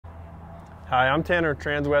Hi, I'm Tanner,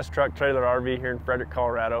 Transwest Truck Trailer RV here in Frederick,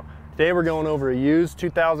 Colorado. Today we're going over a used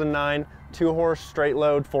 2009 2-horse straight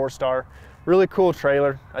load 4-star. Really cool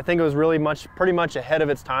trailer. I think it was pretty much ahead of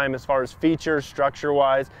its time as far as features,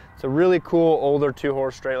 structure-wise. It's a really cool older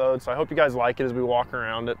 2-horse straight load, so I hope you guys like it as we walk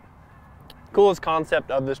around it. Coolest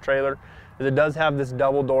concept of this trailer is it does have this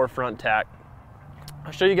double door front tack.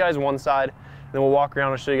 I'll show you guys one side, and then we'll walk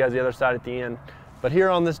around and show you guys the other side at the end. But here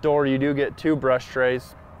on this door, you do get 2 brush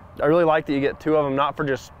trays. I really like that you get 2 of them, not for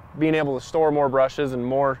just being able to store more brushes and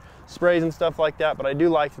more sprays and stuff like that, but I do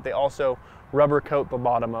like that they also rubber coat the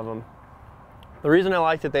bottom of them. The reason I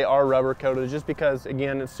like that they are rubber coated is just because,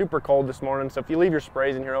 again, it's super cold this morning, so if you leave your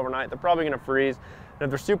sprays in here overnight, they're probably going to freeze, and if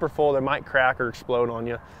they're super full, they might crack or explode on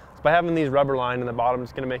you. So by having these rubber lined in the bottom,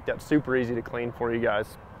 it's going to make that super easy to clean for you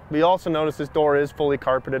guys. But you also notice this door is fully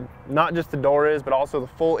carpeted. Not just the door is, but also the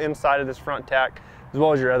full inside of this front tack, as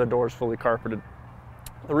well as your other door is fully carpeted.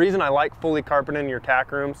 The reason I like fully carpeted in your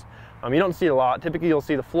tack rooms, you don't see it a lot. Typically you'll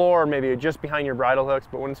see the floor, maybe just behind your bridle hooks,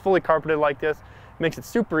 but when it's fully carpeted like this, it makes it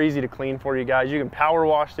super easy to clean for you guys. You can power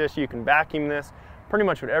wash this, you can vacuum this, pretty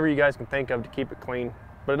much whatever you guys can think of to keep it clean.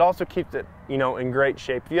 But it also keeps it, in great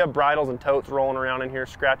shape. If you have bridles and totes rolling around in here,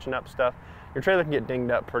 scratching up stuff, your trailer can get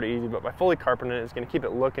dinged up pretty easy, but by fully carpeting it, it's going to keep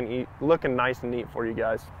it looking nice and neat for you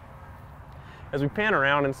guys. As we pan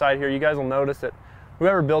around inside here, you guys will notice that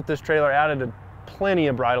whoever built this trailer added plenty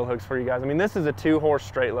of bridle hooks for you guys. I mean, this is a 2-horse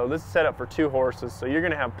straight load. This is set up for 2 horses, so you're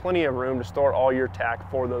going to have plenty of room to store all your tack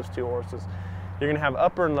for those 2 horses. You're going to have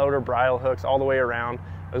upper and lower bridle hooks all the way around,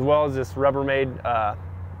 as well as this Rubbermaid.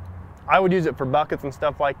 I would use it for buckets and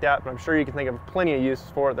stuff like that, but I'm sure you can think of plenty of uses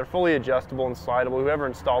for it. They're fully adjustable and slidable. Whoever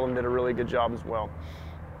installed them did a really good job as well.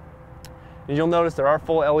 And you'll notice there are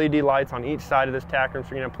full LED lights on each side of this tack room, so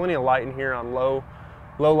you're going to have plenty of light in here on low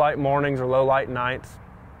light mornings or low light nights.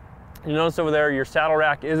 You notice over there your saddle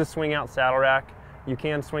rack is a swing out saddle rack. You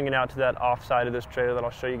can swing it out to that off side of this trailer that I'll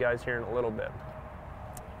show you guys here in a little bit.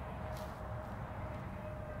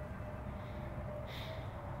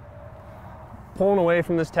 Pulling away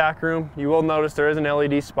from this tack room, you will notice there is an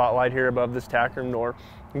LED spotlight here above this tack room door.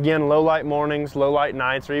 Again, low light mornings, low light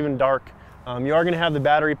nights, or even dark. You are going to have the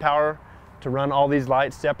battery power to run all these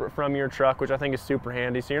lights separate from your truck, which I think is super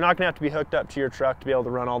handy. So you're not going to have to be hooked up to your truck to be able to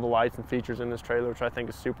run all the lights and features in this trailer, which I think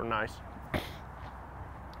is super nice.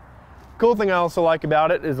 Cool thing I also like about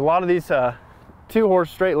it is a lot of these 2-horse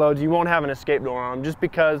straight loads, you won't have an escape door on them, just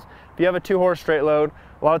because if you have a 2-horse straight load,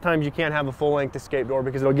 a lot of times you can't have a full-length escape door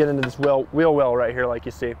because it'll get into this wheel well right here like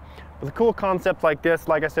you see. With a cool concept like this,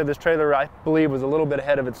 like I said, this trailer I believe was a little bit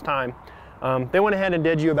ahead of its time. They went ahead and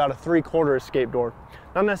did you about a 3/4 escape door.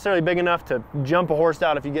 Not necessarily big enough to jump a horse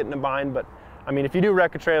out if you get in a bind, but I mean, if you do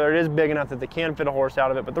wreck a trailer, it is big enough that they can fit a horse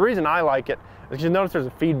out of it. But the reason I like it is you notice there's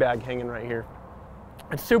a feed bag hanging right here.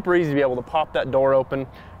 It's super easy to be able to pop that door open,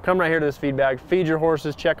 come right here to this feed bag, feed your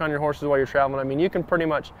horses, check on your horses while you're traveling. I mean, you can pretty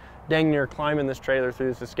much dang near climb in this trailer through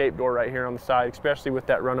this escape door right here on the side, especially with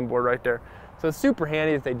that running board right there. So it's super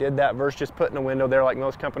handy that they did that versus just putting a window there like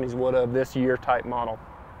most companies would have this year type model.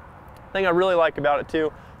 Thing I really like about it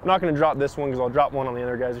too, I'm not going to drop this one because I'll drop one on the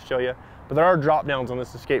other guys to show you, but there are drop downs on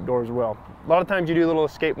this escape door as well. A lot of times you do little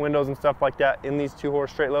escape windows and stuff like that in these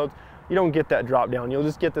 2-horse straight loads. You don't get that drop down. You'll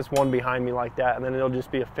just get this one behind me like that, and then it'll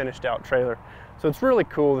just be a finished out trailer. So it's really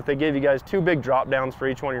cool that they gave you guys 2 big drop downs for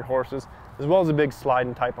each one of your horses, as well as a big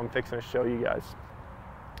sliding type I'm fixing to show you guys.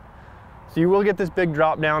 So you will get this big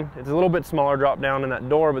drop down. It's a little bit smaller drop down in that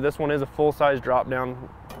door, but this one is a full-size drop down.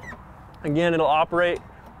 Again, it'll operate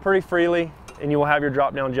pretty freely, and you will have your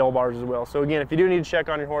drop down gel bars as well. So again, if you do need to check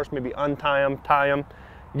on your horse, maybe untie them, tie them,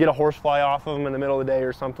 get a horse fly off of them in the middle of the day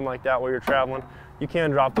or something like that while you're traveling, you can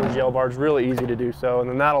drop those gel bars. Really easy to do so, and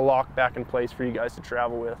then that'll lock back in place for you guys to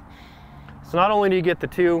travel with. So not only do you get the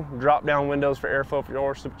 2 drop down windows for airflow for your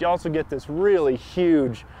horse, but you also get this really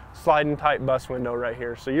huge sliding type bus window right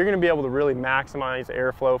here. So you're going to be able to really maximize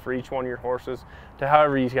airflow for each one of your horses to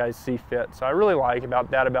however you guys see fit. So I really like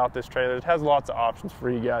about this trailer. It has lots of options for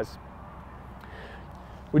you guys.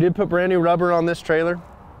 We did put brand new rubber on this trailer,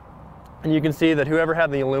 and you can see that whoever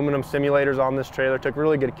had the aluminum simulators on this trailer took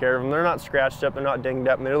really good care of them. They're not scratched up, they're not dinged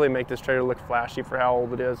up, and they really make this trailer look flashy for how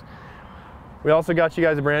old it is. We also got you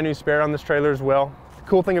guys a brand new spare on this trailer as well. The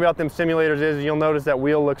cool thing about them simulators is you'll notice that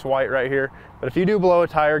wheel looks white right here, but if you do blow a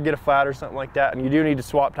tire, get a flat or something like that, and you do need to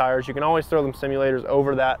swap tires, you can always throw them simulators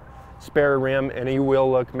over that spare rim, and you will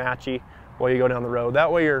look matchy while you go down the road.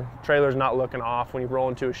 That way your trailer's not looking off when you roll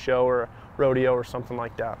into a show or a rodeo or something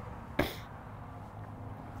like that.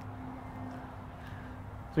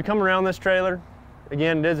 So we come around this trailer.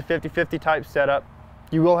 Again, it is a 50-50 type setup.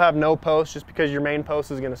 You will have no post just because your main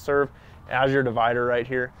post is going to serve as your divider right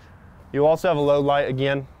here. You'll also have a low light,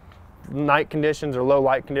 again, night conditions or low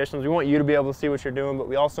light conditions. We want you to be able to see what you're doing, but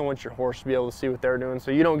we also want your horse to be able to see what they're doing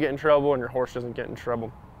so you don't get in trouble and your horse doesn't get in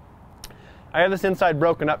trouble. I have this inside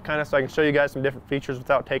broken up kind of so I can show you guys some different features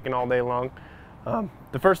without taking all day long.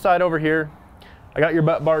 The first side over here, I got your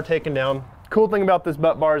butt bar taken down. Cool thing about this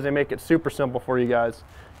butt bar is they make it super simple for you guys.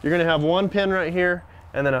 You're going to have one pin right here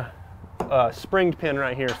and then a springed pin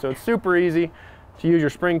right here. So it's super easy to use your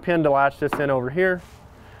spring pin to latch this in over here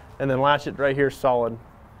and then latch it right here solid.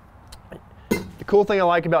 The cool thing I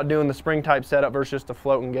like about doing the spring type setup versus just a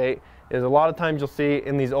floating gate is a lot of times you'll see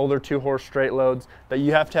in these older 2-horse straight loads that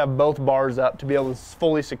you have to have both bars up to be able to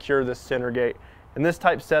fully secure this center gate. In this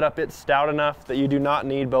type setup, it's stout enough that you do not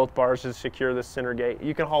need both bars to secure this center gate.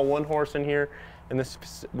 You can haul one horse in here and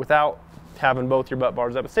this without having both your butt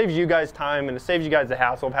bars up. It saves you guys time and it saves you guys the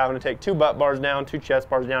hassle of having to take 2 butt bars down, 2 chest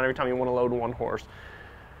bars down every time you want to load one horse.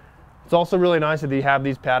 It's also really nice that you have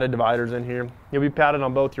these padded dividers in here. You'll be padded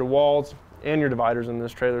on both your walls and your dividers in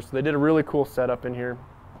this trailer. So they did a really cool setup in here,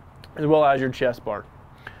 as well as your chest bar.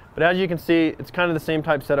 But as you can see, it's kind of the same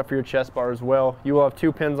type setup for your chest bar as well. You will have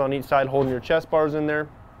 2 pins on each side holding your chest bars in there,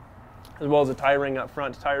 as well as a tie ring up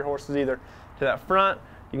front to tie your horses either to that front.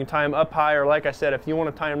 You can tie them up high, or like I said, if you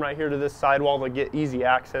want to tie them right here to this sidewall to get easy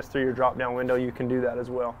access through your drop down window, you can do that as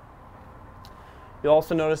well. You'll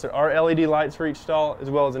also notice there are LED lights for each stall, as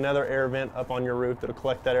well as another air vent up on your roof that'll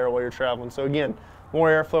collect that air while you're traveling. So again, more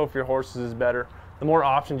airflow for your horses is better. The more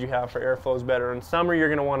options you have for airflow is better. In summer, you're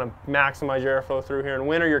going to want to maximize your airflow through here. In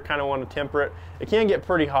winter, you're kind of want to temper it. It can get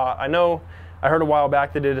pretty hot. I know I heard a while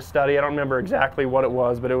back they did a study. I don't remember exactly what it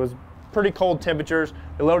was, but it was pretty cold temperatures.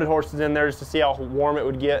 They loaded horses in there just to see how warm it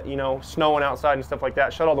would get, you know, snowing outside and stuff like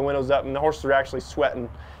that. Shut all the windows up, and the horses are actually sweating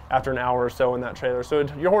after an hour or so in that trailer. So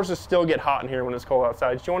your horses still get hot in here when it's cold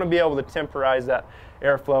outside. So you want to be able to temporize that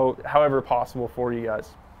airflow however possible for you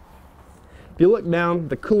guys. If you look down,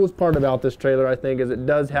 the coolest part about this trailer, I think, is it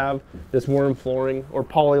does have this worm flooring or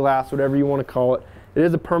polylast, whatever you want to call it. It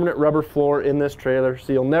is a permanent rubber floor in this trailer,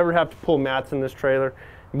 so you'll never have to pull mats in this trailer.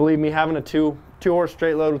 And believe me, having a two-horse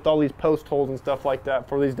straight load with all these post holes and stuff like that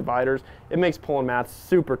for these dividers, it makes pulling mats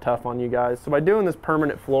super tough on you guys. So by doing this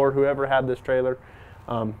permanent floor, whoever had this trailer,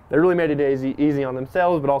 they really made it easy on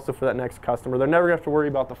themselves, but also for that next customer. They're never going to have to worry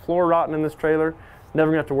about the floor rotting in this trailer. Never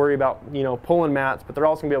going to have to worry about, you know, pulling mats, but they're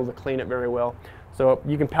also going to be able to clean it very well. So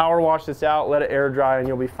you can power wash this out, let it air dry, and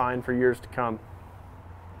you'll be fine for years to come.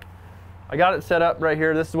 I got it set up right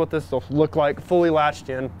here. This is what this will look like, fully latched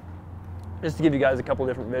in, just to give you guys a couple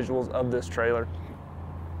different visuals of this trailer.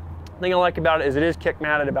 The thing I like about it is it is kick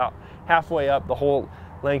matted about halfway up the whole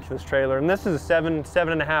length of this trailer, and this is a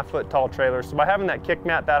 7.5 foot tall trailer. So by having that kick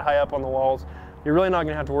mat that high up on the walls, you're really not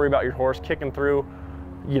going to have to worry about your horse kicking through,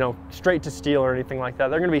 you know, straight to steel or anything like that.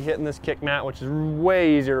 They're going to be hitting this kick mat, which is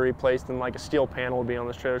way easier to replace than like a steel panel would be on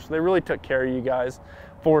this trailer. So they really took care of you guys.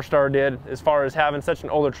 4-Star did, as far as having such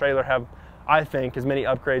an older trailer have, I think, as many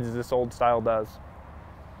upgrades as this old style does.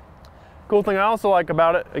 Cool thing I also like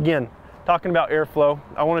about it, again, talking about airflow,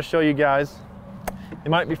 I want to show you guys, it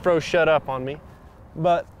might be froze shut up on me,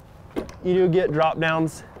 but you do get drop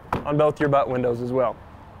downs on both your butt windows as well.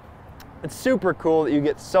 It's super cool that you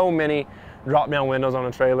get so many drop down windows on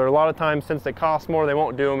a trailer. A lot of times, since they cost more, they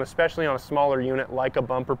won't do them, especially on a smaller unit like a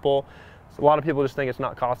bumper pull. So a lot of people just think it's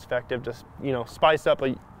not cost effective to, you know, spice up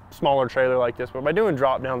a smaller trailer like this. But by doing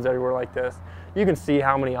drop downs everywhere like this, you can see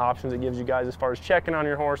how many options it gives you guys as far as checking on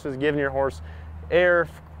your horses, giving your horse air,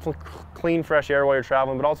 clean, fresh air while you're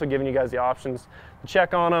traveling, but also giving you guys the options to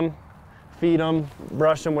check on them, feed them,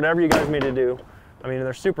 brush them, whatever you guys need to do. I mean,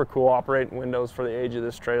 they're super cool operating windows for the age of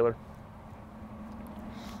this trailer.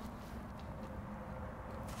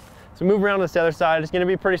 So move around to this other side. It's going to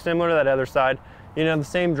be pretty similar to that other side. You know, the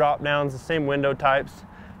same drop downs, the same window types.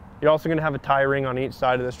 You're also going to have a tie ring on each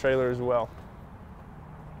side of this trailer as well.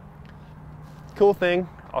 Cool thing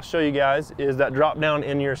I'll show you guys is that drop down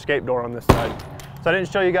in your escape door on this side. So I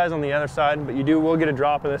didn't show you guys on the other side, but you will get a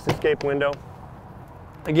drop in this escape window.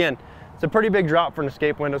 Again, it's a pretty big drop for an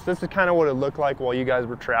escape window, so this is kind of what it looked like while you guys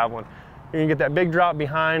were traveling. You're going to get that big drop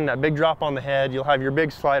behind, that big drop on the head. You'll have your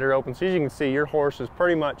big slider open. So as you can see, your horse is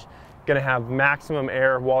pretty much going to have maximum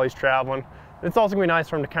air while he's traveling. It's also going to be nice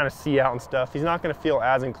for him to kind of see out and stuff. He's not going to feel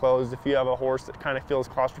as enclosed if you have a horse that kind of feels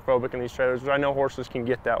claustrophobic in these trailers, which I know horses can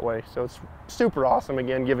get that way. So it's super awesome,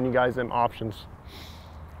 again, giving you guys them options.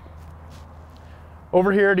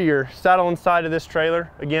 Over here to your saddle inside of this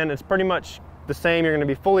trailer, again, it's pretty much the same. You're going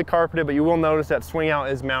to be fully carpeted, but you will notice that swing out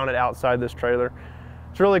is mounted outside this trailer.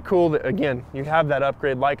 It's really cool that, again, you have that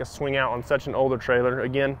upgrade like a swing out on such an older trailer.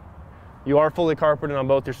 Again, You are fully carpeted on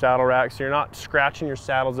both your saddle racks, so you're not scratching your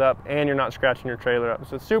saddles up and you're not scratching your trailer up.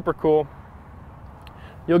 So it's super cool.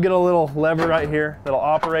 You'll get a little lever right here that'll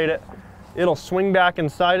operate it. It'll swing back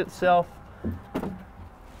inside itself,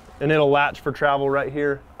 and it'll latch for travel right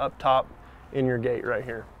here up top in your gate right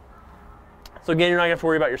here. So again, you're not gonna have to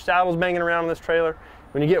worry about your saddles banging around on this trailer.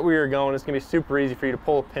 When you get where you're going, it's gonna be super easy for you to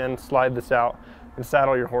pull a pin, slide this out, and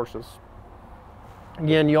saddle your horses.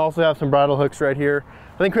 Again, you also have some bridle hooks right here.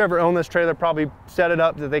 I think whoever owned this trailer probably set it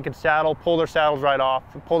up that they could saddle, pull their saddles right off,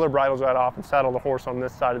 pull their bridles right off, and saddle the horse on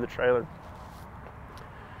this side of the trailer.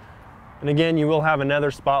 And again, you will have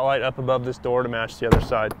another spotlight up above this door to match the other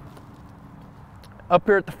side. Up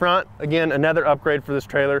here at the front, again, another upgrade for this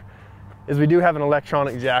trailer is we do have an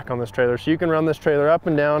electronic jack on this trailer. So you can run this trailer up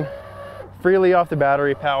and down freely off the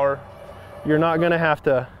battery power. You're not gonna have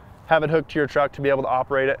to have it hooked to your truck to be able to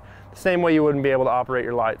operate it the same way you wouldn't be able to operate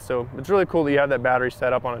your lights. So it's really cool that you have that battery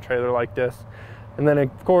set up on a trailer like this. And then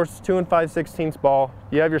of course, 2 5/16 ball.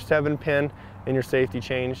 You have your 7-pin and your safety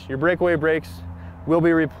change. Your breakaway brakes will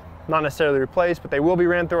be not necessarily replaced, but they will be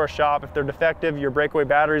ran through our shop. If they're defective, your breakaway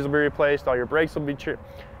batteries will be replaced, all your brakes will be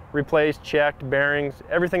replaced, checked, bearings,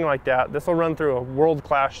 everything like that. This will run through a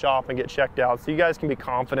world-class shop and get checked out, so you guys can be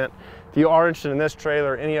confident. If you are interested in this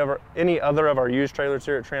trailer, any other of our used trailers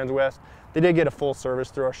here at Transwest, they did get a full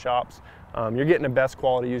service through our shops. You're getting the best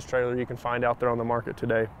quality used trailer you can find out there on the market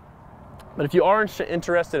today. But if you are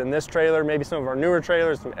interested in this trailer, maybe some of our newer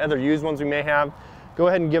trailers, some other used ones we may have, go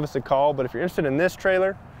ahead and give us a call. But if you're interested in this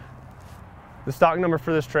trailer, the stock number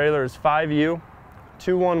for this trailer is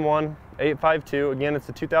 5U211852. Again, it's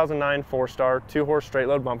a 2009 4-star 2-horse straight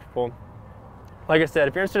load bumper pull. Like I said,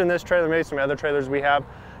 if you're interested in this trailer, maybe some other trailers we have,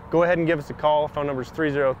 go ahead and give us a call. Phone number is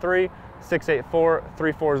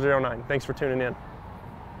 303-684-3409. Thanks for tuning in.